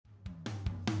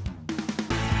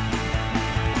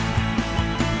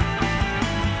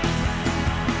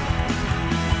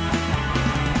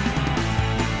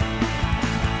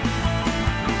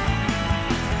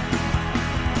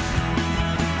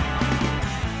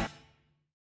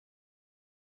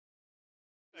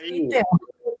は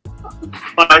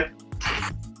い。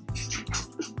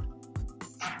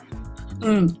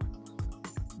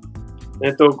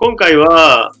今回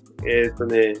は、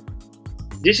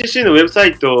GCC のウェブサ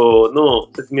イトの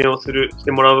説明をして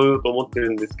もらうと思って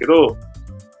るんですけど、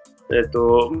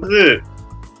まず、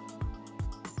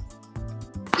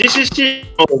GCC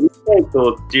のウェブサイ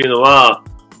トっていうのは、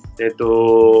フ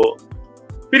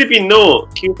ィリピンの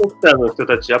企業セクターの人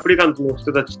たち、アプリカントの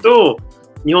人たちと、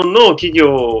日本の企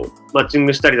業をマッチン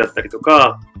グしたりだったりと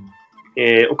か、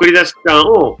送り出し機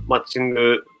関をマッチン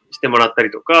グしてもらったり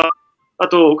とか、あ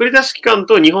と、送り出し機関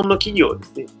と日本の企業で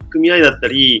すね、組合だった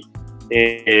り、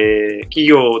企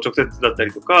業直接だった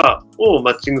りとかを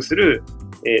マッチングする、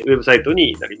ウェブサイト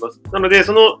になります。なので、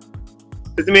その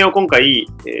説明を今回、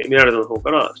エメラルドの方か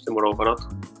らしてもらおうかなと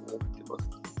思ってま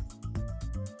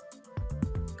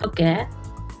す。OK。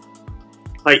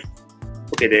はい。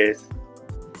OK です。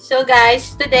So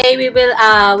guys, today we will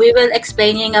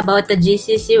explaining about the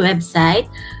GCC website.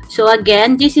 So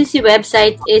again, GCC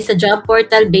website is a job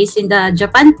portal based in the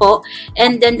Japan po,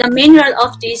 and then the main role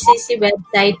of GCC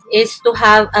website is to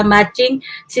have a matching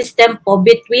system po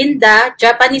between the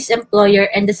Japanese employer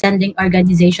and the sending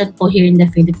organization po here in the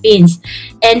Philippines.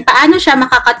 And paano siya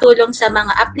makakatulong sa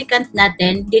mga applicant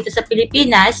natin dito sa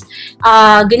Pilipinas?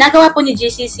 Ginagawa po ni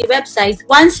GCC website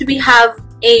once we have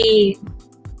a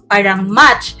parang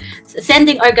match,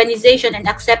 sending organization and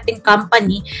accepting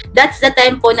company, that's the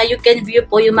time po na you can view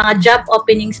po yung mga job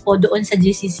openings po doon sa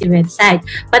GCC website.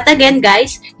 But again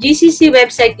guys, GCC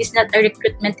website is not a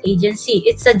recruitment agency.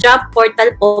 It's a job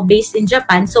portal po based in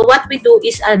Japan. So what we do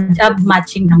is a job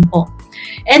matching lang po.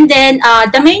 And then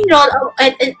the main role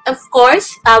of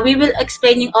course, we will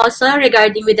explaining also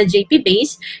regarding with the JP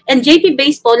base. And JP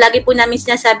base po, lagi po namin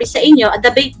sinasabi sa inyo,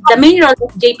 the main role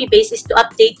of JP base is to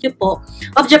update you po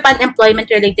of Japan employment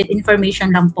related information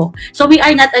lang po. So we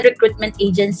are not a recruitment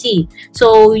agency.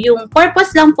 So yung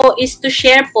purpose lang po is to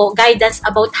share po guidance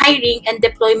about hiring and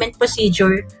deployment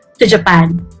procedure to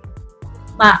Japan.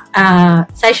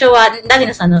 最初は何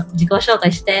のその自己紹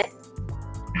介して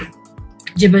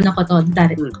自分のことを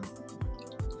誰か。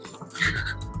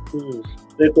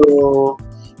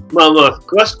まあまあ、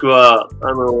詳しくは、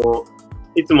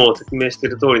いつも説明してい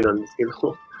る通りなんですけ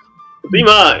ど、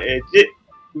今、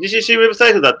GCC ウェブサ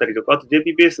イトだったりとか、あと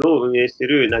JP ベースを運営してい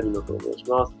る凪野と申し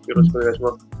ます。よろしくお願いし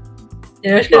ます。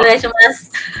よろしくお願いしま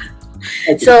す。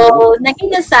So,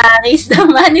 Nagino-san is the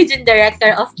Managing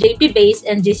Director of JP Base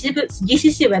and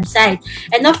GCC website.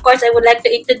 And of course, I would like to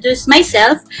introduce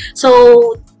myself.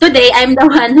 So, today, I'm the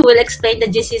one who will explain the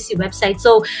GCC website.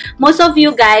 So, most of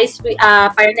you guys,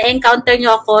 parang na-encounter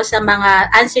nyo ako sa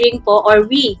mga answering po or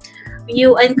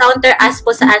you encounter us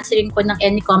po sa answering po ng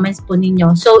any comments po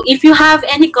ninyo. So, if you have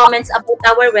any comments about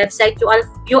our website, you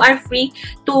are free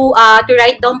to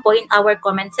write down po in our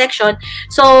comment section.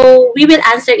 So, we will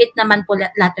answer it naman po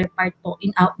latter part po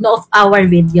of our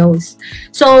videos.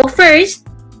 So, first,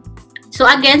 so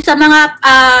again, sa mga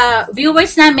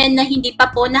viewers namin na hindi pa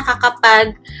po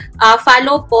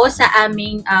nakakapag-follow po sa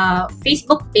aming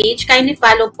Facebook page, kindly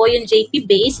follow po yung JP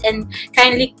Base and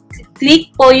kindly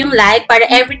click po yung like para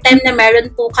every time na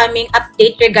meron po kaming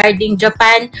update regarding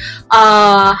Japan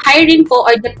hiring po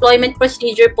or deployment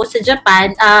procedure po sa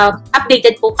Japan,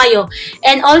 updated po kayo.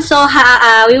 And also,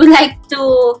 we would like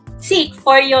to seek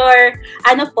for your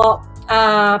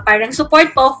parang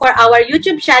support po for our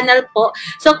YouTube channel po.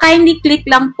 So, kindly click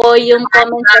lang po yung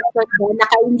comment section po.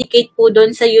 Naka-indicate po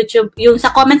doon sa YouTube, yung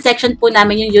sa comment section po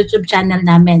namin yung YouTube channel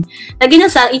namin. Lagi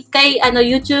na sa, ikay,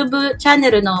 YouTube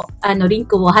channel no, link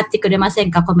ko, hati ko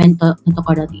rimasen ka komento no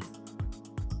tokoro ni.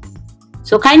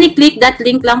 So, kindly click that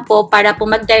link lang po para po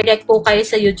mag-direct po kayo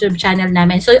sa YouTube channel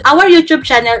namin. So, our YouTube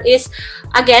channel is,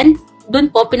 again, doon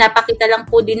po, pinapakita lang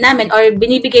po din namin or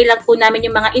binibigay lang po namin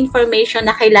yung mga information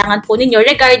na kailangan po ninyo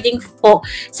regarding po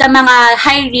sa mga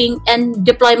hiring and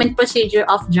deployment procedure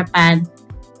of Japan.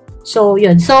 So,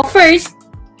 yun. So, first,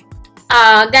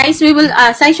 guys, we will,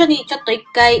 最初にちょっと一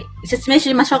回説明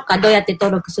しましょうか。どうやって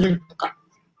登録するとか。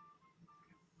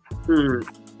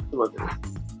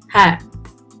はい。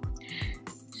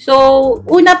So,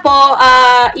 una po,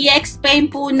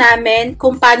 i-explain po namin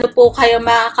kung paano po kayo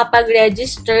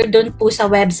makakapag-register doon po sa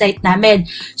website namin.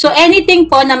 So, anything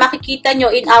po na makikita nyo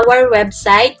in our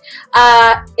website,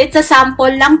 it's a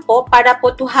sample lang po para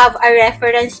po to have a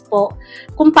reference po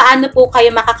kung paano po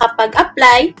kayo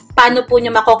makakapag-apply, paano po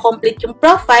nyo mako-complete yung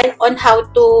profile on how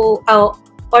to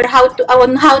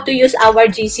use our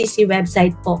GCC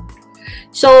website po.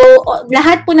 So,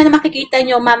 lahat po na makikita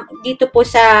nyo, ma'am, dito po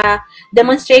sa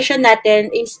demonstration natin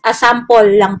is a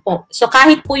sample lang po. So,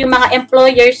 kahit po yung mga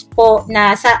employers po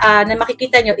na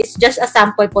makikita nyo is just a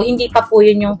sample po. Hindi pa po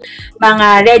yun yung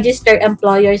mga registered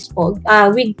employers po.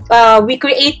 We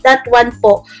create that one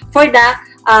po for the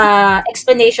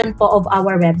explanation po of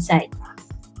our website.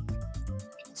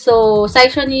 So, 最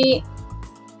初に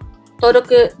登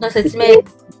録の説明。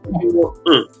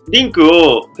リンク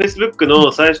を Facebook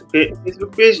のFacebook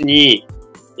ページに、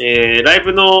ライ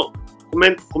ブのコメ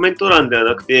ント欄では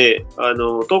なくて、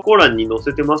投稿欄に載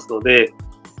せてますので、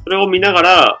それを見なが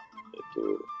ら、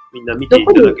みんな見てい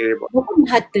ただければ。どこに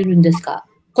貼ってるんですか？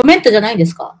コメントじゃないんで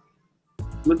すか？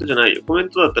コメントじゃないよ。コメン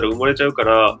トだったら埋もれちゃうか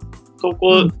ら、投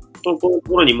稿のとこ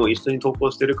ろにも一緒に投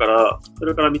稿してるから、そ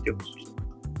れから見てほしい。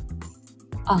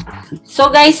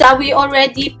So guys, we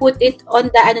already put it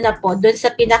on the doon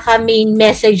sa pinaka main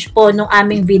message po nung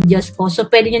aming videos po. So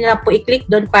pwede niyo na lang po i-click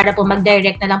doon para po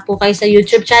mag-direct na lang po kayo sa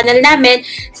YouTube channel namin,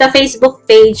 sa Facebook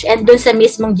page, and doon sa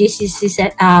mismong GCC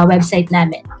website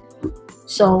namin.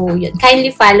 So yun,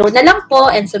 kindly follow na lang po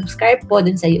and subscribe po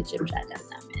doon sa YouTube channel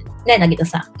namin. Nagito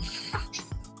sa.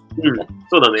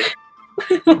 そうだね。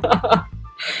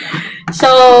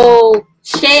So,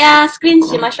 share screen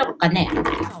しましょうかね。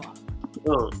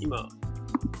今、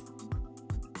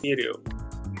見えるよ。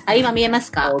今見えま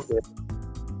すか？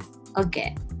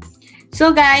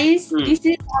 OK。So guys, this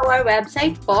is our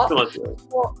website po. ちょっと待ってよ。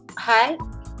はい。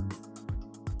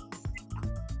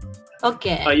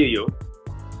OK。いいよ。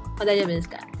大丈夫です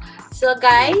か？ So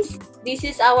guys, this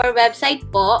is our website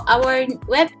po. Our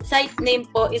website name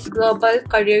po is Global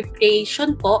Career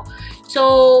Creation po.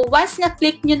 So, once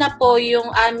na-click nyo na po yung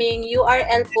aming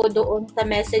URL po doon sa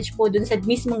message po doon sa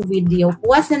mismong video,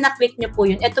 once na na-click nyo po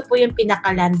yun, ito po yung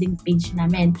pinaka-landing page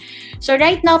namin. So,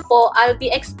 right now po, I'll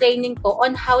be explaining po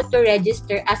on how to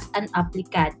register as an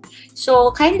applicant.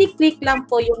 So, kindly click lang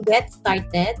po yung Get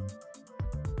Started.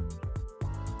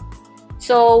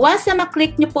 So, once na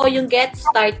maklik nyo po yung Get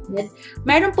Started,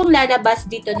 meron pong lalabas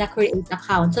dito na Create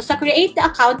Account. So, sa Create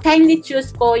Account, kindly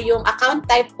choose po yung account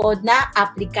type po na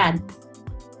applicant.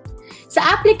 Sa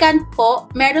applicant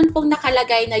po, meron pong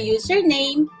nakalagay na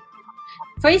username,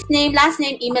 first name, last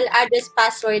name, email address,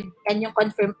 password, and yung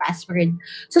confirm password.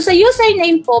 So, sa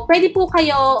username po, pwede po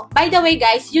kayo, by the way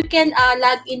guys, you can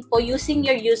log in po using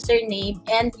your username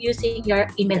and using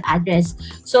your email address.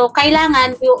 So,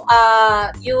 kailangan you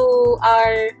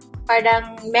are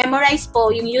parang memorize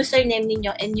po yung username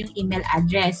ninyo and yung email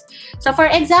address. So, for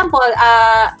example,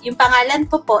 yung pangalan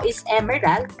ko po is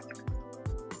Emerald.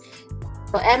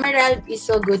 So, Emerald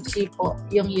Isoguchi po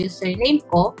yung username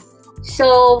ko.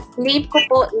 So, name ko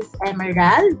po is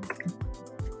Emerald.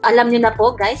 Alam niyo na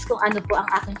po guys kung ano po ang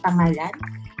aking pangalan.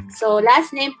 So,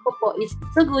 last name ko po is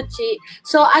Isoguchi.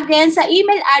 So, again, sa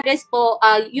email address po,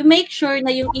 you make sure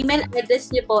na yung email address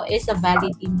niyo po is a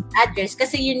valid email address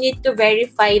kasi you need to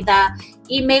verify the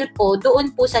email po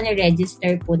doon po sa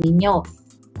ni-register po ninyo.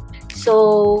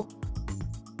 So,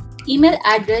 email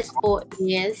address po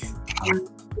is,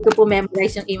 ito po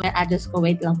memorize yung email address ko.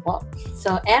 Wait lang po.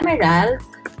 So, Emerald.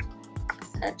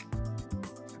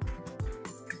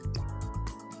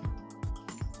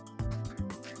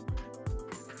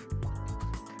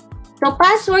 So,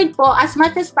 password po, as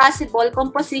much as possible,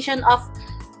 composition of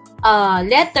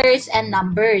letters and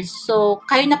numbers. So,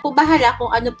 kayo na po bahala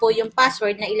kung ano po yung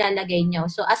password na ilalagay nyo.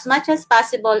 So, as much as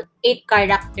possible, 8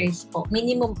 characters po.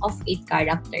 Minimum of 8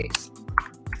 characters.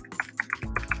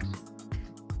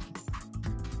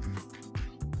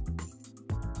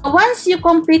 Once you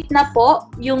complete na po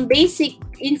yung basic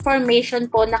information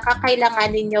po na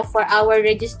kakailanganin nyo for our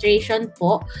registration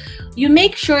po, you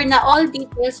make sure na all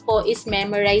details po is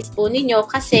memorized po ninyo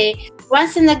kasi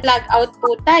once na nag-log out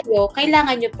po tayo,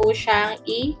 kailangan nyo po siyang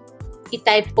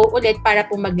i-type po ulit para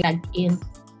po mag-log in.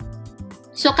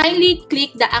 So kindly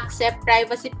click the accept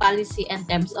privacy policy and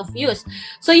terms of use.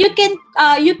 So you can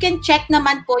check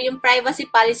naman po yung privacy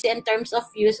policy and terms of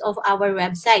use of our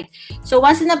website. So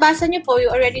once nabasa niyo po, you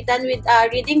already done with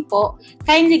reading po,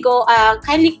 kindly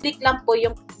click lang po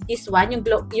yung this one,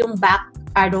 yung back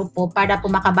arrow po para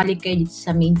po makabalik kayo dito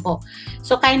sa main po.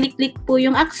 So kindly click po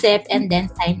yung accept and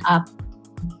then sign up.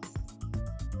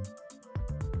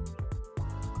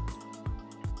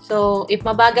 So, if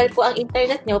mabagal po ang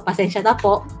internet nyo, pasensya na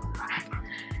po.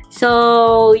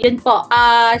 So, yun po.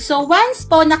 So, once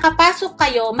po nakapasok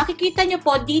kayo, makikita nyo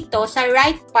po dito sa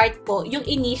right part po, yung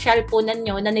initial po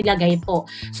ninyo na nilagay po.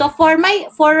 So, for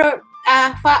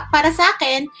para sa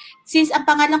akin, since ang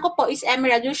pangalan ko po is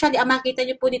Emerald, usually ang makita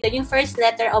nyo po dito yung first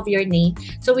letter of your name.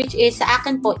 So which is sa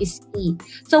akin po is E.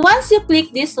 So once you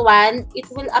click this one, it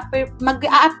will appear,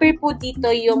 mag-a-appear po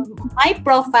dito yung my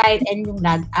profile and yung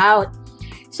log out.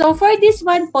 So for this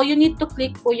one po, you need to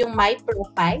click po yung my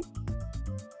profile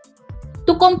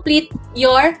to complete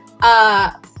your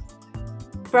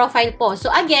profile po.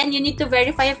 So again, you need to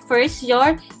verify first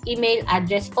your email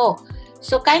address po.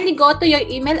 So kindly go to your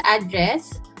email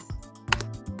address.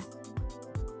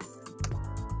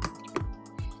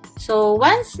 So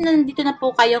once nandito na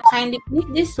po kayo, kindly click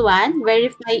this one,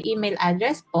 verify email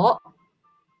address po.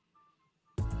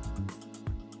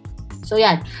 So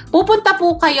yan, pupunta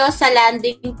po kayo sa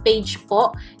landing page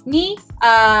po ni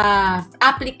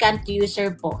applicant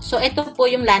user po. So ito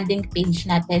po yung landing page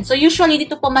natin. So usually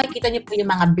dito po makikita niyo po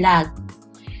yung mga blog.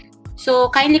 So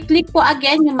kindly click po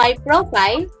again yung my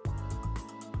profile.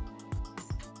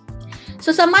 So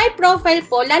sa my profile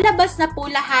po, lalabas na po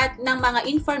lahat ng mga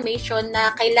information na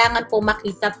kailangan po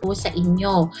makita po sa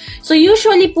inyo. So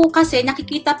usually po kasi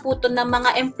nakikita po to ng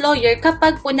mga employer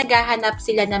kapag po naghahanap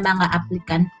sila ng mga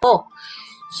applicant po.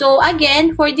 So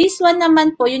again, for this one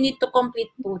naman po, you need to complete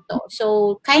po to.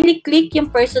 So kindly click yung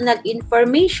personal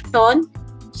information.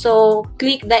 So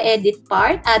click the edit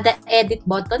part, the edit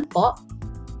button po.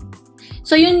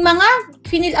 So yung mga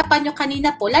finil-upan nyo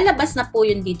kanina po, lalabas na po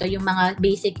yun dito, yung mga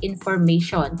basic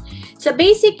information. So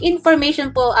basic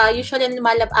information po, usually ang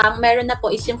meron na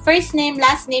po is yung first name,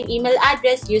 last name, email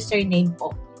address, username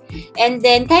po. And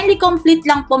then kindly complete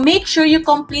lang po, make sure you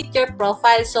complete your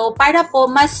profile. So para po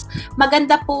mas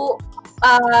maganda po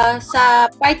sa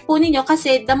part po ninyo,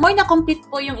 kasi the more na complete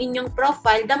po yung inyong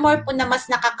profile, the more po na mas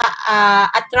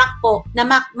nakaka-attract po na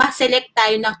ma-select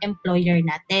tayo ng employer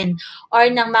natin or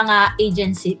ng mga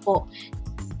agency po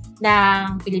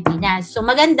ng Pilipinas. So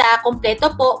maganda,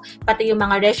 kompleto po, pati yung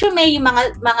mga resume, yung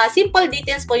mga simple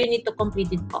details po, you need to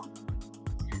complete it po.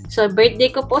 So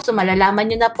birthday ko po, so malalaman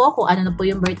nyo na po kung ano na po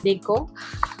yung birthday ko.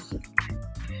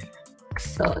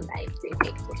 So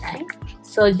 1989.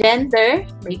 So gender,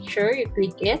 make sure you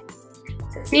click it.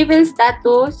 Civil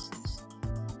status,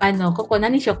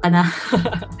 kukunan ni shock ka na.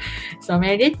 So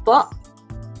married po.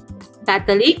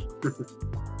 Catholic.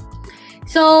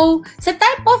 So, sa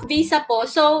type of visa po,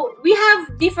 so we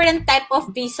have different type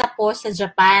of visa po sa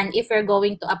Japan if you're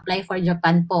going to apply for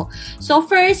Japan po. So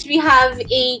first, we have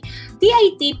a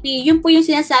TITP, yun po yung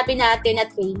sinasabi natin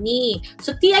na trainee.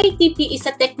 So TITP is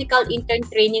a Technical Intern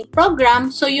Training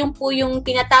Program. So yun po yung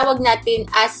tinatawag natin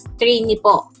as trainee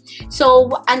po. So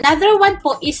another one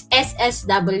po is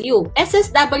SSW.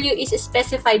 SSW is a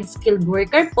Specified Skilled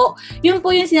Worker po. Yun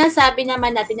po yung sinasabi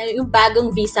naman natin na yung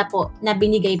bagong visa po na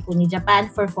binigay po ni Japan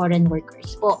for foreign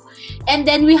workers po. And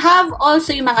then we have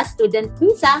also yung mga student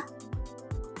visa.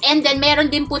 And then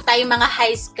meron din po tayong mga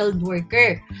high skilled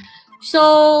worker.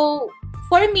 So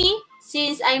for me,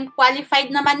 since I'm qualified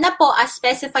naman na po as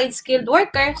specified skilled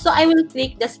worker, so I will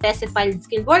click the specified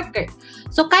skilled worker.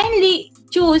 So kindly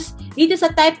choose dito sa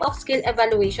type of skill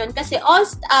evaluation, kasi all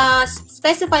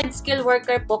specified skill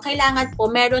worker po, kailangan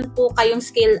po meron po kayong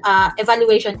skill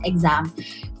evaluation exam.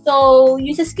 So,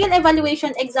 yung sa skill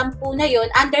evaluation exam po na yun,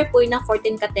 under po yun ng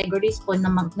 14 categories po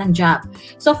ng job.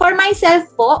 So, for myself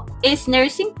po is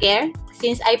nursing care,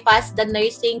 since I passed the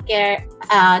nursing care,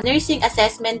 nursing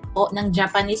assessment po ng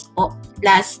Japanese po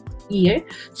last year.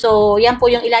 So, yan po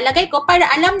yung ilalagay ko para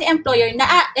alam ni employer na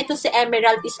ito si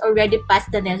Emerald is already past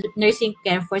the nursing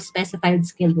care for specified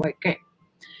skilled worker.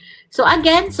 So,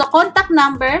 again, so contact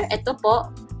number, ito po.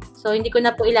 So, hindi ko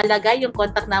na po ilalagay yung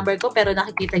contact number ko, pero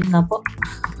nakikita nyo na po.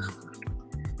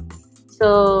 So,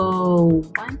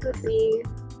 1, 2, 3,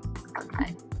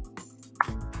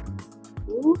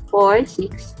 2, 4,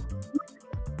 6.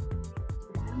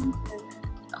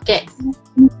 Okay.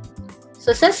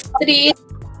 So, sa street,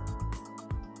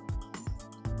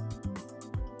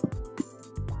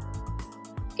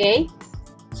 okay?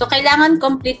 So, kailangan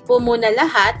complete po muna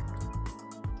lahat.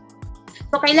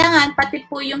 So, kailangan pati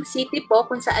po yung city po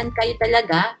kung saan kayo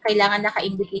talaga, kailangan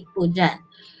naka-indicate po dyan.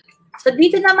 So,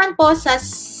 dito naman po sa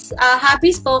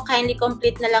hobbies po, kindly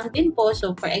complete na lang din po.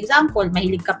 So, for example,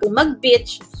 mahilig ka po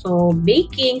mag-beach. So,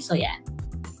 baking. So, yan.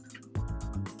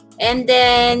 And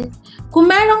then, kung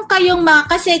meron kayong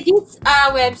mga, kasi this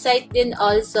website din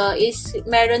also is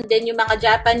meron din yung mga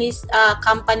Japanese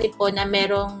company po na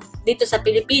merong dito sa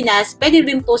Pilipinas, pwede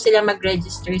rin po sila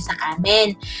mag-register sa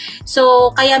amin. So,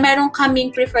 kaya meron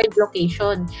kaming preferred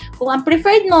location. Kung ang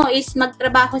preferred mo is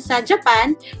magtrabaho sa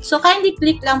Japan, so kindly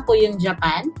click lang po yung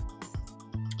Japan.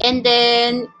 And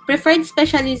then, preferred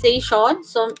specialization,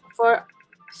 so for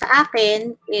sa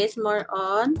akin is more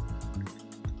on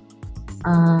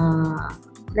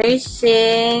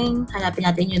Nursing, hanapin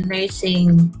natin yung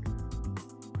nursing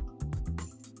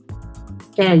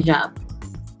care job.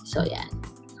 So, yan.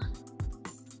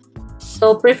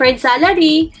 So, preferred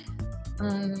salary,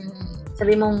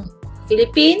 sabi mong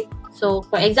Philippine. So,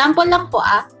 for example lang po,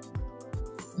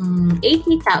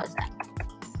 80,000.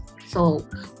 So,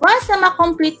 once na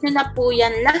ma-complete nyo na po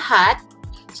yan lahat,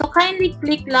 so kindly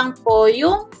click lang po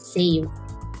yung save.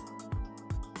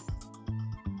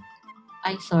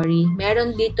 Ay, sorry.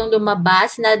 Meron ditong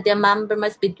lumabas na the number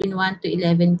must between 1 to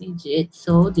 11 digits.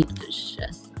 So, dito siya.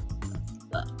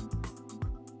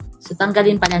 So,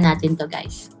 tanggalin pala natin to,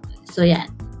 guys. So,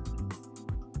 yan.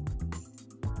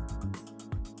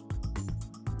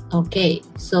 Okay.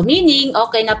 So, meaning,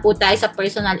 okay na po tayo sa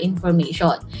personal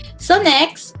information. So,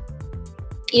 next,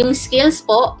 yung skills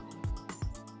po.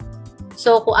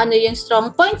 So, kung ano yung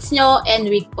strong points nyo and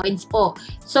weak points po.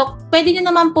 So, pwede nyo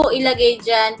naman po ilagay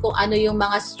dyan kung ano yung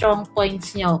mga strong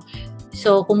points nyo.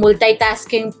 So, kung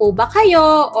multitasking po ba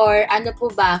kayo or ano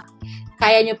po ba,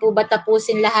 kaya nyo po ba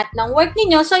tapusin lahat ng work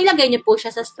niyo? So, ilagay nyo po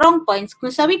siya sa strong points. Kung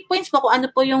sa weak points po, kung ano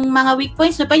po yung mga weak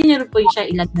points, so pwede nyo po siya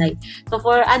ilagay. So,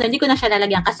 for hindi ko na siya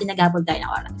lalagyan kasi nagabol tayo ng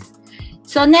oras.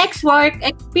 So, next, work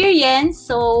experience.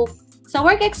 So, sa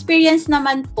work experience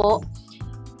naman po,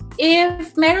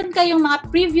 if meron kayong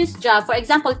mga previous job, for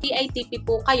example, TITP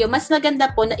po kayo, mas maganda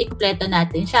po na ikumpleto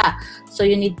natin siya. So,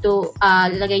 you need to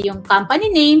lagay yung company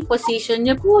name, position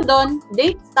nyo po doon,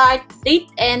 date start,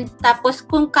 date end, tapos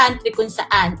kung country kung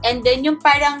saan. And then, yung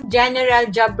parang general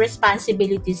job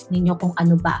responsibilities ninyo kung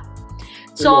ano ba.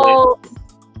 So,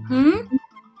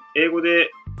 英語で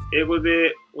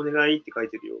お願いって書い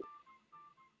てるよ。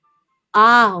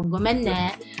ごめん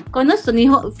ね。この人、フ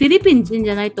ィリピン人じ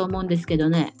ゃないと思うんですけど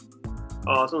ね。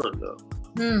そうなんだ。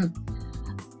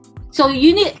So,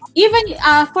 you need, even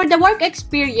for the work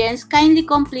experience, kindly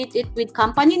complete it with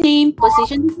company name,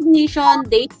 position designation,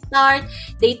 date start,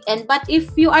 date end. But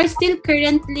if you are still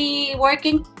currently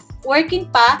working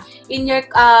pa in your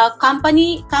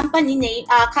company name,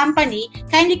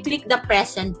 kindly click the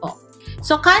present po.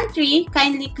 So, country,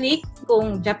 kindly click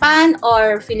kung Japan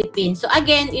or Philippines. So,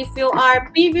 again, if you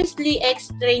are previously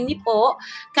ex-trainee po,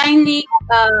 kindly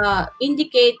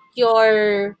indicate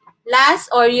your last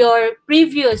or your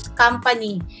previous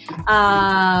company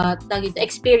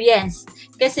experience.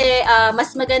 Kasi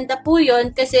mas maganda po yun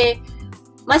kasi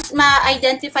mas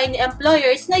ma-identify ni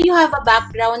employers na you have a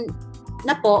background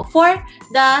na po for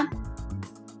that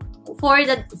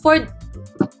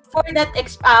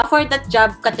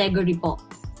job category po.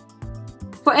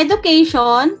 For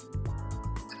education,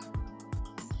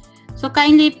 so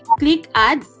kindly click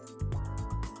add.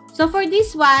 So for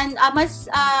this one,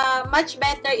 much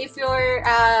better if you're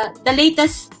the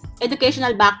latest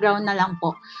educational background na lang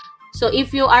po. So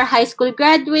if you are high school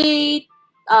graduate,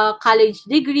 college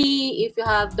degree, if you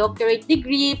have doctorate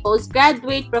degree,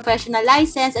 postgraduate, professional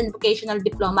license, and vocational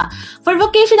diploma. For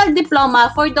vocational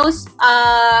diploma, for those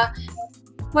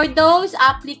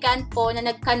applicant po na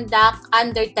nag-conduct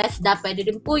under TESDA, pwede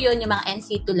rin po yun, yung mga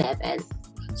NC2 level.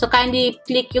 So, kindly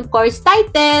click yung course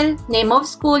title, name of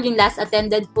school, yung last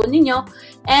attended po ninyo,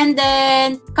 and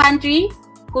then country,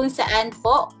 kung saan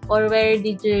po, or where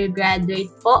did you graduate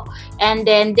po, and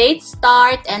then date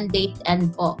start and date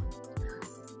end po.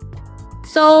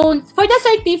 So, for the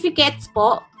certificates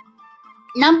po,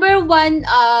 number one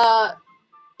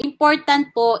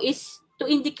important po is to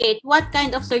indicate what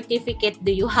kind of certificate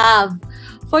do you have.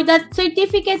 For that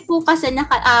certificate po kasi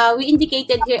we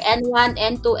indicated here N1,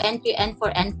 N2, N3, N4,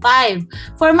 N5.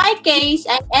 For my case,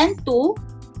 I'm N2.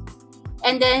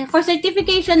 And then for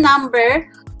certification number,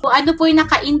 kung ano po yung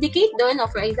naka-indicate doon,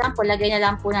 for example, lagay na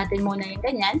lang po natin muna yung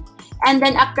ganyan. And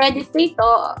then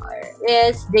accreditor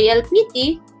is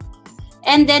JLPT.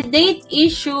 And then date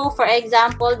issue, for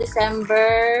example,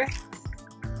 December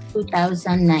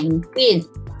 2019.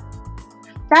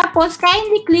 Tapos,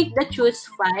 kindly click the choose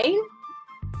file.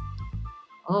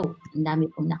 Oh, ang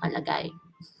dami pong nakalagay.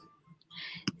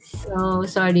 So,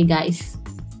 sorry guys.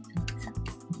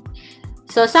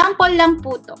 So, sample lang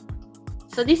po to.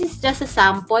 So, this is just a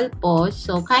sample po.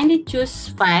 So, kindly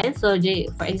choose file. So,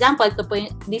 for example, ito po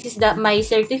this is my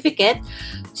certificate.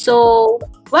 So,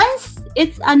 once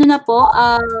it's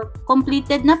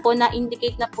completed na po,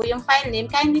 na-indicate na po yung file name,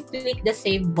 kindly click the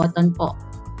save button po.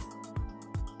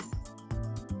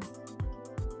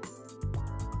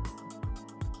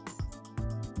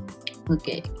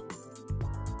 Okay.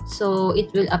 So,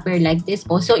 it will appear like this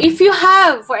po. So, if you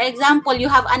have, for example,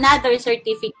 you have another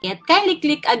certificate, kindly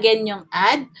click again yung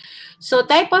add. So,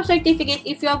 type of certificate,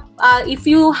 if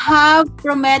you have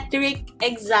prometric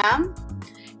exam,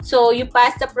 So, you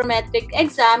pass the prometric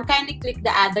exam, kindly click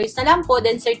the others na lang po,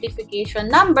 then certification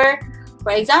number,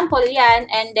 for example, yan,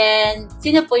 and then,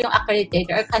 sino po yung accredited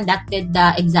or conducted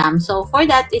the exam. So, for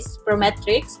that is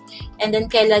prometrics, and then,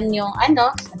 kailan yung,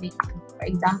 for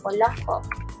example lang po.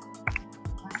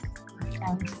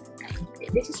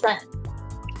 This is one.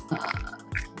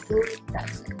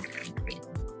 2000.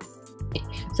 Okay.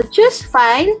 So, choose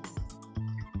file.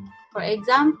 For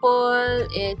example,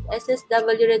 it's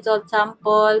SSW result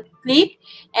sample, click,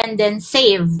 and then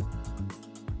save.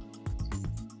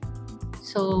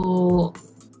 So,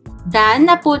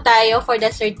 done na po tayo for the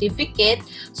certificate.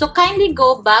 So, kindly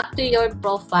go back to your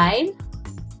profile.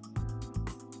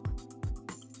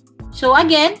 So,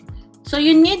 again, so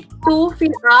you need to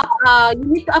fill up, you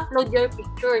need to upload your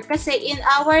picture. Kasi in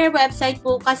our website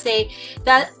po kasi,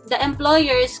 the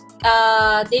employers,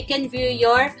 they can view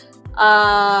your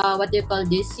what do you call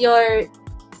this? Your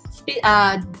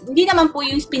hindi naman po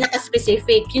yung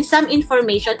pinaka-specific, yung some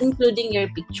information including your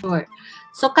picture.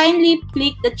 So kindly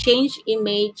click the change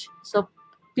image. So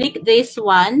click this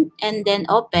one and then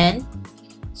open.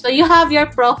 So you have your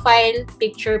profile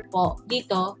picture po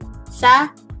dito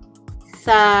sa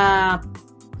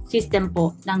system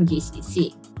po ng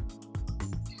GCC.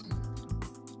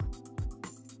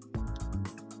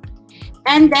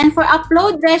 And then for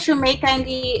upload resume,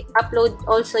 kindly upload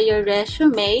also your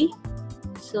resume.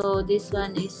 So this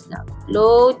one is the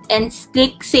upload and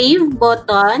click save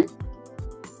button.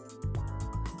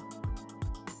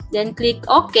 Then click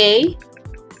OK.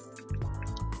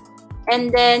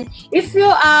 And then if you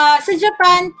sa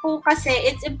Japan po kasi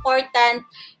it's important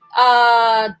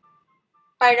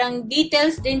parang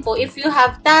details din po if you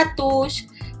have tattoos.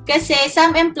 Kasi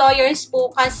some employers po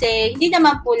kasi, hindi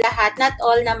naman po lahat, not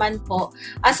all naman po.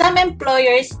 Some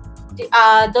employers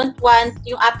don't want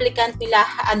yung applicant nila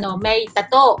may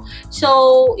tattoo.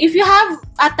 So, if you have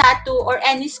a tattoo or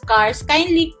any scars,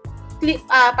 kindly click,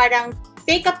 parang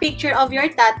take a picture of your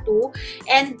tattoo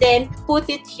and then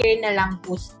put it here na lang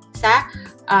po sa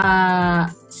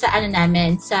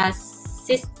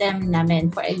system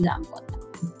namin, for example.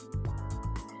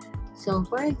 So,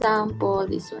 for example,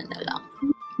 this one na lang.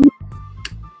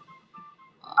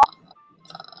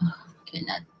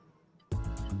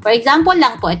 For example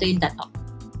lang po, ito yung tattoo.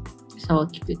 So,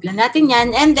 click lang natin yan.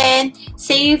 And then,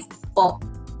 save po.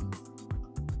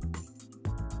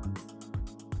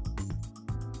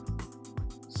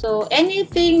 So,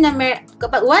 anything na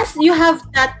once you have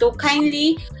tattoo,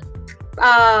 kindly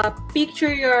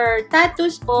picture your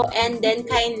tattoos po and then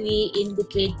kindly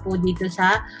indicate po dito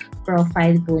sa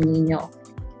profile po ninyo.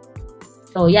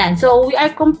 So, yan. So, we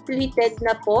are completed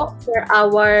na po for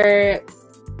our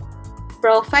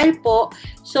profile po.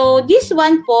 So, this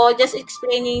one po, just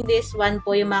explaining this one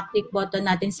po, yung mga click button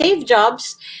natin, save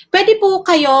jobs. Pwede po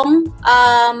kayong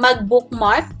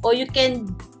mag-bookmark or you can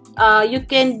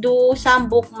do some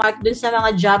bookmark dun sa mga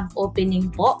job opening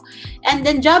po. And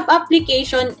then, job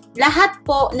application, lahat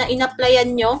po na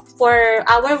in-applyan nyo for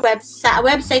our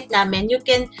website namin, you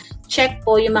can check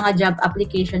po yung mga job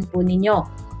application po ninyo.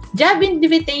 Job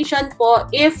invitation po,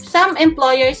 if some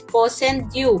employers po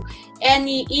send you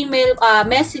any email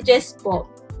messages po,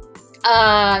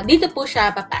 dito po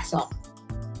siya papasok.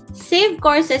 Save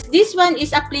courses, this one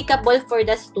is applicable for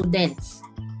the students.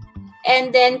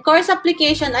 And then course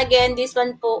application, again, this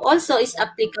one po also is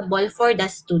applicable for the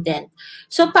student.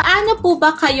 So, paano po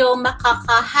ba kayo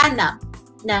makakahanap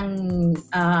ng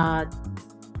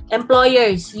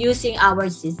employers using our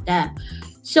system?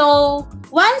 So,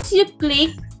 once you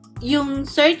click yung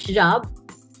search job,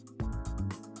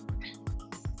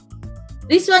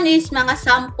 this one is mga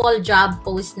sample job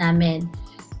post namin.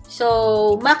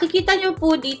 So, makikita nyo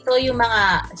po dito yung mga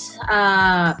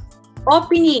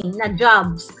opening na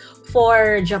jobs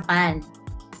for Japan.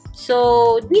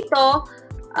 So, dito,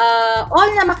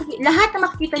 lahat na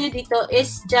makikita nyo dito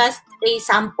is just a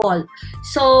sample.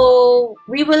 So,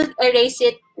 we will erase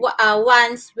it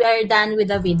once we are done with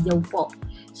the video po.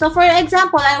 So, for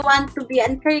example, I want to be a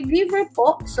caregiver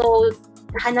po. So,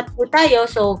 hanap po tayo.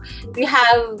 So, we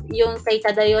have yung kay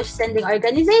Tadayoshi Sending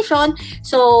Organization.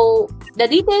 So, the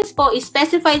details po is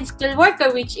specified skilled worker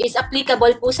which is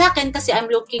applicable po sa akin kasi I'm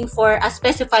looking for a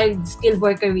specified skilled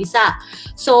worker visa.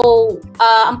 So,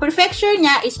 ang prefecture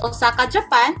niya is Osaka,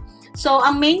 Japan. So,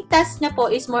 ang main task niya po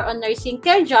is more on nursing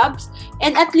care jobs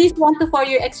and at least 1 to 4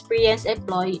 year experience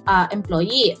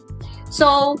employee.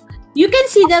 So, you can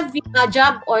see the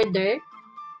job order.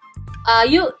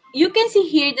 you can see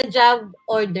here the job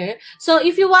order. So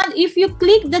if you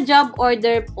click the job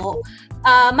order po,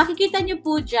 makikita nyo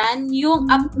po dyan yung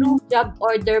approved job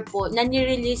order po na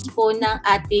nirelease po ng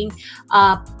ating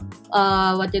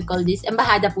what you call this,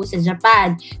 embahada po sa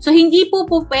Japan. So hindi po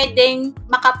pwedeng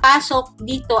makapasok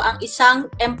dito ang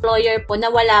isang employer po na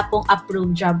wala pong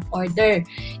approved job order.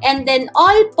 And then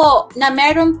all po na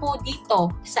meron po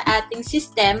dito sa ating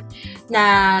system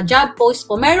na job post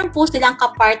po, meron po silang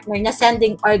kapartner na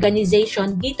sending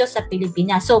organization dito sa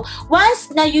Pilipinas. So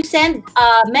once na you send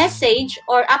a message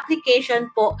or application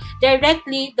po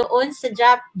directly doon sa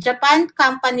Japan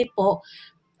company po,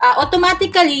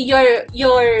 automatically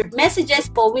your messages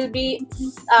po will be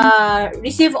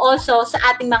received also sa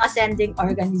ating mga sending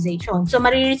organization. So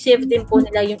marireceive din po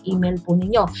nila yung email po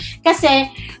ninyo.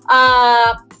 Kasi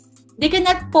they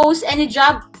cannot post any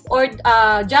job or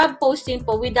job posting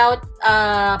po without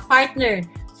partner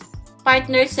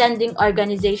sending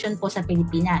organization po sa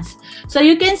Pilipinas. So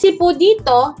you can see po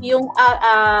dito yung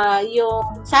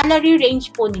salary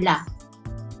range po nila.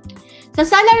 Sa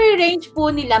salary range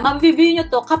po nila, ma-view nyo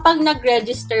to kapag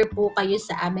nag-register po kayo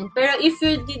sa amin. Pero if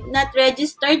you did not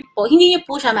registered po, hindi nyo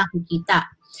po siya makikita.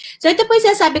 So ito po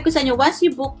yung sasabi ko sa inyo, once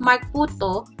you bookmark po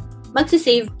to,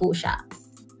 magsisave po siya.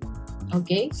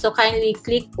 Okay? So kindly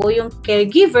click po yung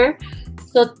caregiver.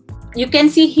 So you can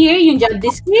see here yung job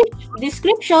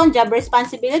description, job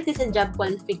responsibilities, and job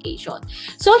qualification.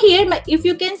 So here, if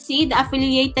you can see the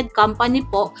affiliated company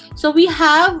po, so we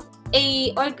have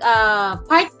a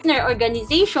partner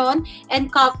organization and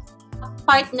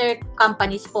partner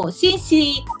companies po. Since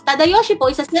si Tadayoshi po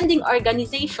is a sending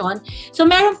organization, so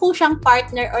meron po siyang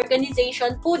partner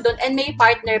organization po doon and may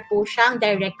partner po siyang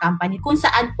direct company kung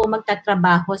saan po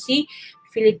magtatrabaho si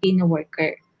Filipino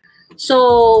worker.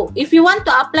 So, if you want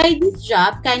to apply this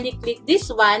job, kindly click this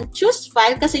one, choose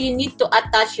file, kasi you need to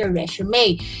attach your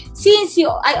resume. Since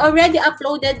I already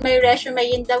uploaded my resume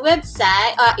in the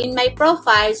website, in my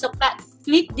profile, so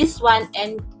click this one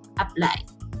and apply.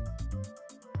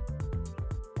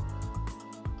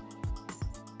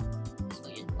 So,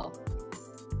 yun po.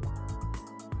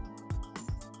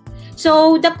 So,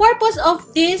 the purpose of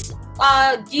this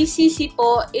GCC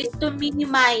po is to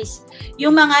minimize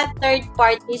yung mga third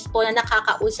parties po na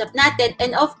nakakausap natin,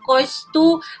 and of course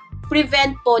to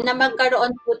prevent po na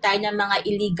magkaroon po tayo ng mga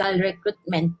illegal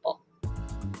recruitment po.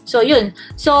 So yun.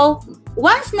 So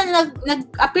once na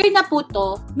nag-appear na po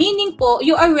to, meaning po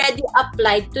you already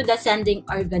applied to the sending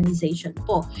organization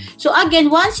po. So again,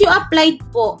 once you applied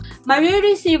po,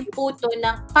 marireceive po to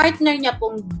ng partner niya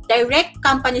pong direct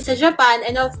company sa Japan,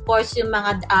 and of course yung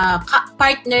mga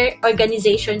partner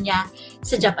organization niya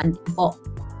sa Japan din po.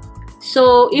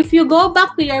 So if you go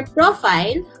back to your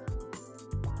profile,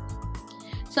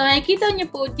 so nakikita nyo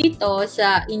po dito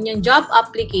sa inyong job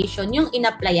application yung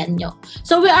in-applyan nyo.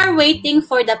 So we are waiting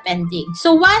for the pending.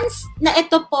 So once na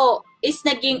ito po is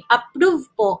naging approved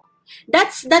po,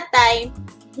 that's the time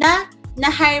na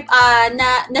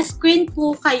screen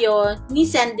po kayo ni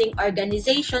sending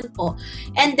organization po,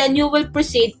 and then you will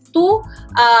proceed to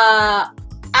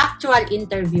actual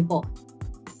interview po.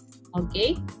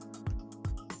 Okay?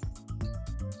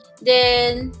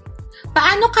 Then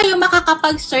paano kayo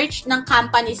makakapag-search ng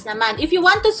companies naman? If you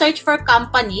want to search for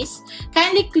companies,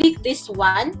 kindly click this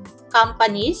one,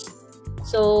 companies.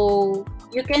 So,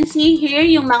 you can see here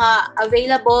yung mga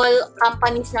available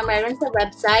companies na meron sa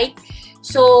website.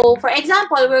 So, for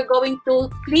example, we're going to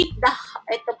click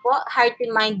ito po, Heart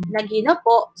and Mind Nagino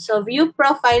po. So, view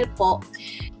profile po.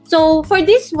 So, for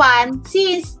this one,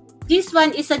 since this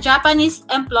one is a Japanese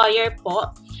employer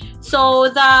po, so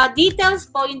the details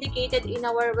po indicated in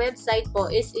our website po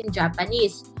is in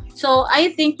Japanese. So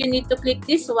I think you need to click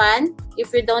this one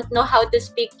if you don't know how to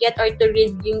speak yet or to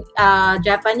read yung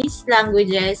Japanese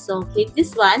languages. So click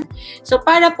this one. So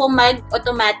para po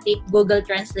mag-automatic Google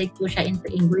Translate po siya into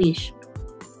English.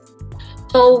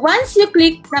 So once you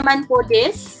click naman po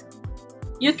this,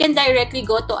 you can directly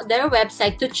go to their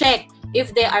website to check if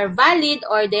they are valid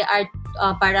or they are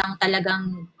parang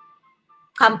talagang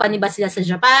company ba sila sa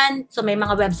Japan. So may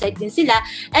mga website din sila.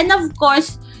 And of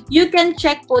course, you can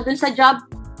check po dun sa job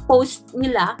post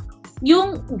nila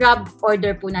yung job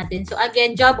order po natin. So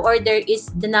again, job order is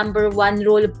the number 1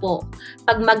 rule po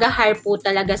pag mag-hire po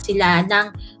talaga sila ng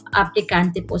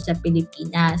aplikante po sa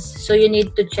Pilipinas. So you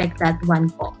need to check that one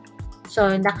po. So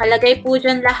nakalagay po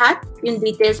dyan lahat yung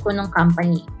details po ng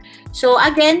company. So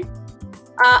again,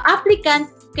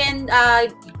 applicant can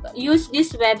use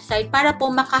this website para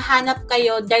po makahanap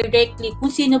kayo directly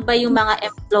kung sino ba yung mga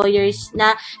employers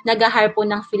na nag-hire po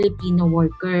ng Filipino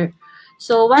worker.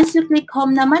 So once you click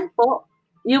home naman po,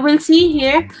 you will see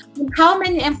here how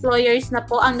many employers na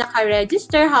po ang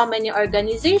naka-register, how many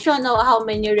organization o how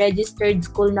many registered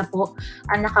school na po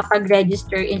ang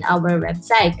nakapag-register in our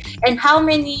website, and how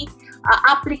many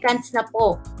applicants na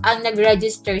po ang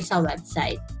nag-register sa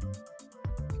website.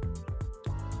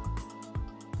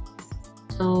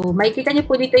 So, makikita niyo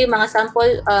po dito yung mga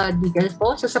sample details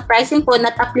po. So, surprising po,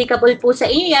 not applicable po sa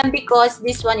inyo yan because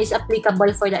this one is applicable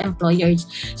for the employers.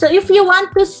 So, if you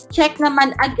want to check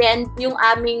naman again yung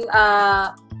aming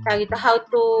how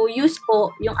to use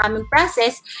po yung aming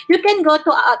process, you can go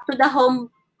to the home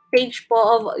page po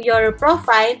of your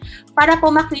profile para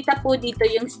po makita po dito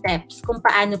yung steps kung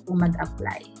paano po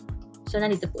mag-apply. So,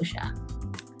 nandito po siya.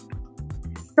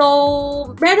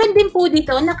 So, meron din po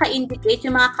dito naka-indicate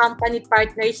yung mga company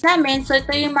partners namin. So,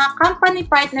 ito yung mga company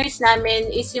partners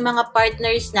namin is yung mga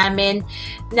partners namin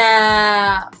na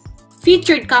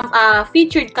featured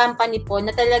company po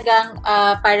na talagang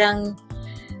parang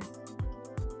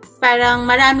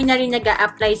marami na rin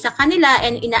nag-a-apply sa kanila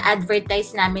and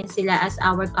ina-advertise namin sila as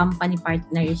our company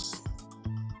partners.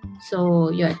 So,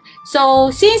 yun.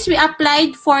 So, since we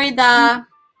applied for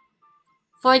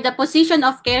the position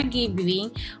of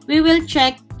caregiving, we will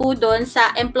check po doon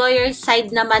sa employer side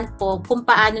naman po kung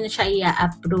paano na siya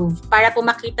i-approve para po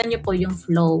makita nyo po yung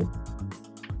flow.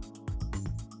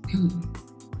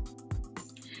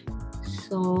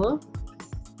 So,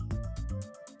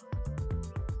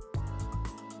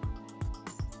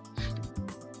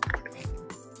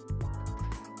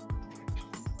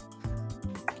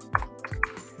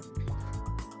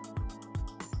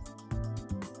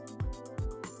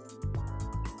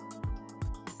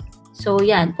 So,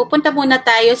 yan. Pupunta muna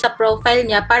tayo sa profile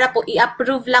niya para po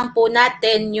i-approve lang po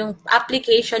natin yung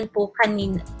application po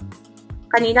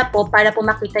kanina po para po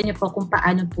makita niyo po kung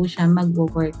paano po siya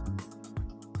mag-work.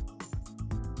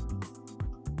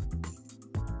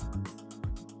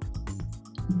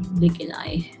 Bikin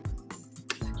ay.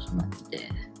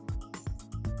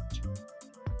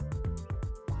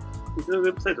 Ito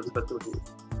website を使ってほしい。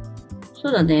そ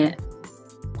うだね。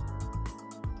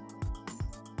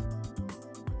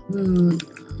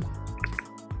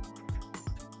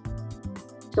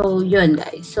So, yun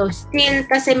guys. So, still,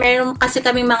 kasi meron kasi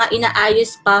kaming mga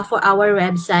inaayos pa for our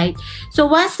website.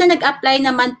 So, once na nag-apply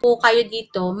naman po kayo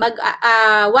dito,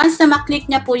 once na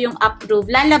maklik niya po yung approve,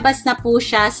 lalabas na po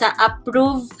siya sa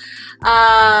approve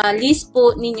list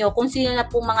po ninyo kung sino na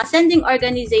po mga sending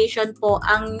organization po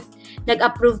ang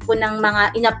nag-approve po ng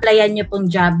mga in-applyan nyo pong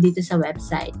job dito sa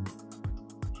website.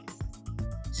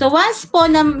 So, once po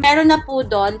na meron na po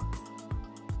doon,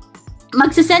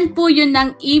 magsasend po yun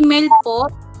ng email po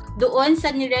doon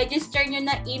sa ni-register nyo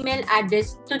na email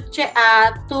address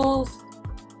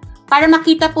para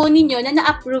makita po ninyo na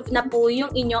na-approve na po yung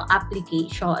inyong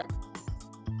application.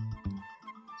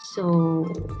 So,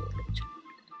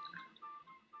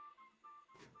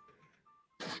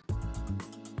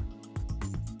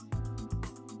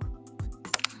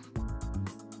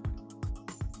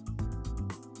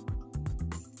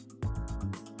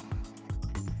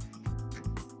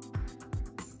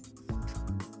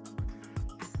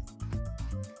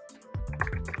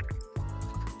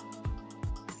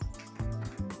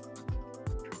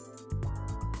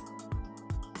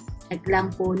 check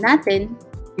lang po natin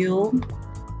yung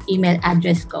email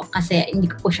address ko kasi hindi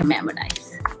ko po siya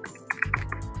memorize.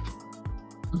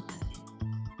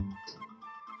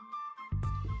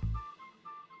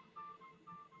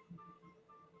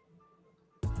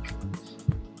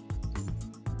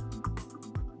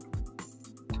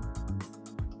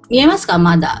 Miyamas ka,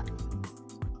 Mada?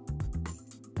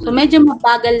 So, medyo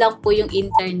mabagal lang po yung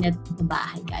internet sa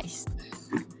bahay, guys.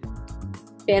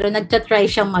 Pero nagtatry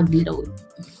siyang mag-load.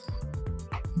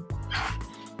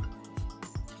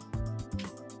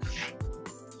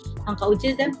 Ang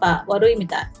kauchi din pa, waro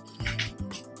imita.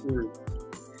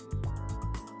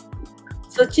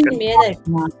 So, chini miyanai ka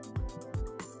na.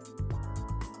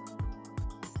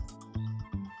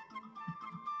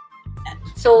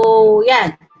 So,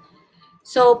 yan.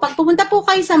 So, pag pumunta po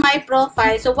kayo sa My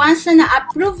Profile, so once na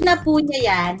na-approve na po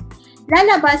niya yan,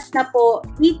 lalabas na po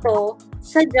dito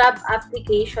sa job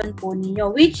application po ninyo,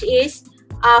 which is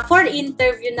for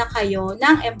interview na kayo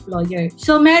ng employer.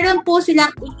 So, meron po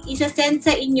silang isa-send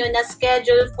sa inyo na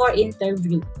schedule for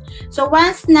interview. So,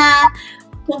 once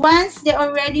they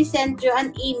already sent you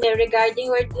an email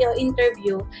regarding your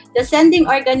interview, the sending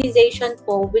organization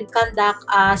po will conduct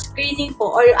a screening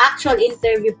po or actual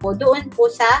interview po doon po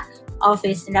sa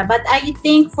office nila. But I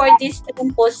think for this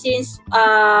time po, since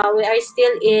we are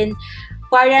still in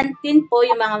quarantine po,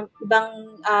 yung mga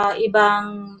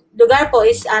ibang lugar po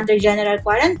is under general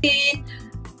quarantine.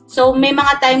 So, may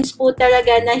mga times po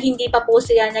talaga na hindi pa po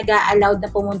sila nag-a-allowed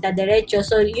na pumunta diretso.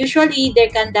 So, usually,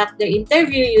 they conduct their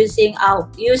interview using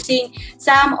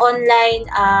some online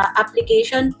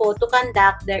application po to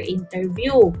conduct their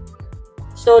interview.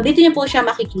 So, dito niyo po siya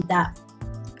makikita.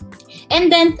 And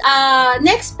then,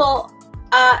 next po,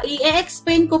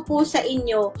 i-explain ko po sa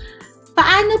inyo,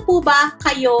 paano po ba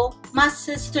kayo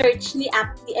mas-search ni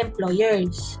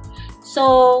employers?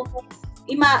 So,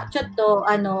 今ちょっと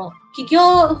企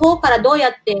業法からどう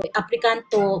やってアプリカン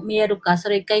トを見えるか、そ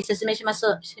れ一回説明しまし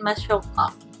ょう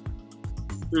か。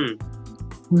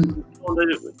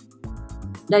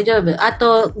大丈夫。あ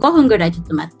と5分ぐらいちょっ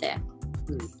と待って。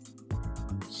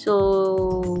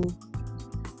So,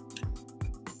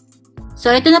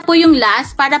 ito na po yung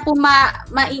last para po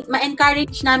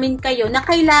ma-encourage namin kayo na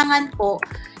kailangan po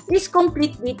is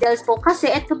complete details po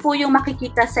kasi ito po yung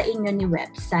makikita sa inyo ni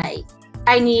website.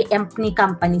 Ay ni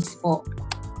companies po.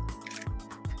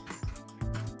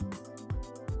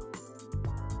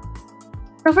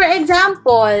 So for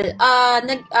example,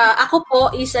 ako po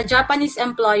is a Japanese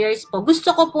employers po.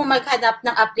 Gusto ko po maghanap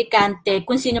ng aplikante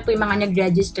kung sino po yung mga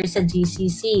nag-register sa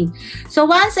GCC. So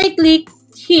once I click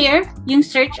here, yung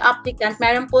search applicant,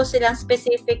 meron po silang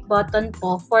specific button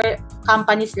po for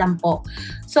companies lang po.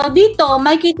 So dito,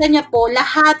 makikita niyo po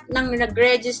lahat ng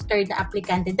nag-register na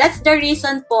aplikante. That's the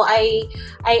reason po I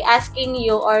asking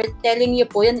you or telling you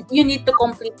po, you need to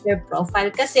complete your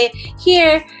profile. Kasi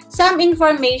here, some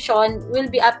information will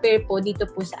be appear po dito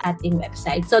po sa ating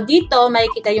website. So dito,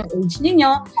 makikita yung age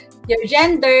ninyo, your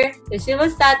gender, your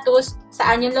civil status,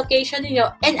 saan yung location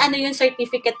niyo, and ano yung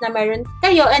certificate na meron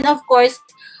kayo, and of course,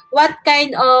 what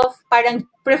kind of parang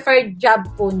preferred job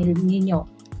po ninyo.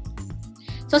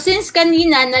 So, since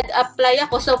kanina nag-apply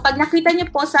ako, so pag nakita niyo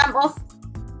po some of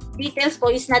details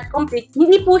po is not complete,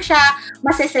 hindi po siya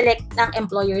mase-select ng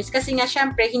employers kasi nga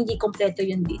syempre hindi kompleto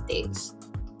yung details.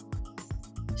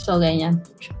 So, ganyan.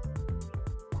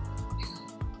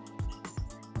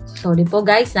 Sorry po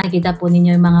guys, nakikita po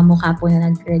ninyo yung mga mukha po na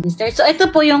nag-register. So,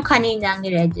 ito po yung kanina ang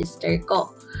ni-register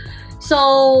ko. So,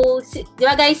 di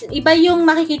ba guys, iba yung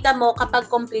makikita mo kapag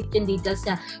complete yung details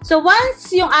niya. So, once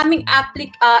yung aming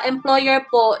employer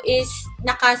po is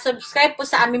nakasubscribe po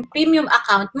sa aming premium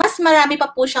account, mas marami pa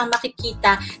po siyang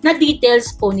makikita na details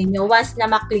po ninyo once na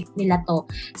maklik nila to.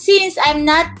 Since I'm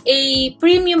not a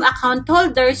premium account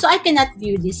holder, so I cannot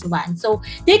view this one. So,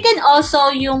 they can also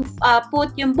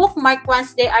put yung bookmark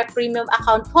once they are premium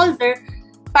account holder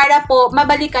para po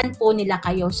mabalikan po nila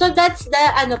kayo. So that's the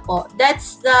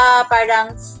that's the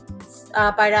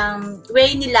parang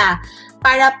way nila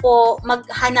para po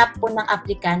maghanap po ng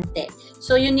aplikante.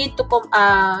 So you need to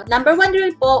number one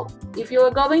rule po, if you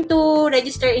are going to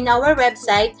register in our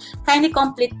website, kindly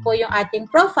complete po yung ating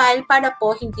profile para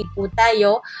po hindi po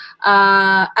tayo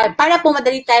para po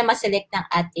madali tayo ma-select ng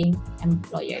ating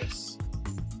employers.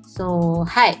 So,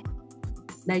 hi.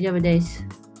 大丈夫です。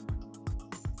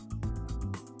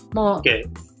もう、OK。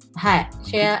はい。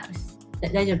シェア、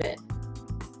大丈夫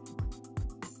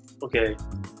OK。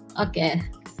OK。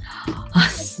あ、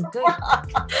すごい。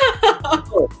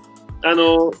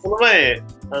この前、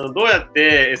どうやっ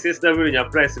て SSW にア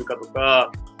プライするかとか、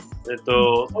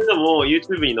そういうのも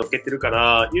YouTube に載っけてるか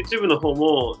ら、YouTube の方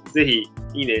もぜひ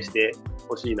いいねして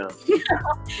ほしいな。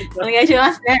お願いし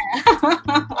ますね。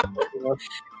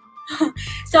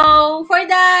So, for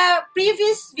the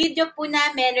previous video po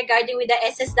namin regarding with the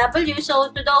SSW, so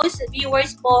to those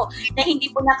viewers po na hindi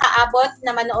po nakaabot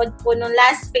na manood po nung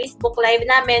last Facebook Live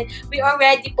namin, we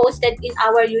already posted in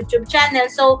our YouTube channel.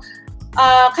 So,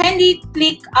 kindly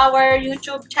click our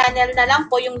YouTube channel na lang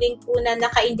po, yung link po na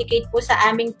naka-indicate po sa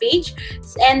aming page.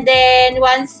 And then,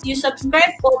 once you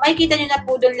subscribe po, makikita nyo na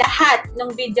po doon lahat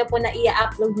ng video po na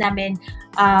i-upload namin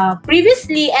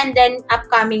previously and then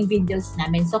upcoming videos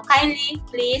namin. So, kindly,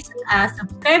 please,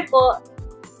 subscribe po,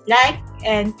 like,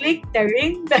 and click the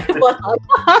ring bell button.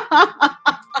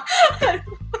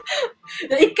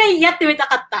 一回やってみた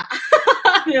かった。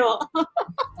でも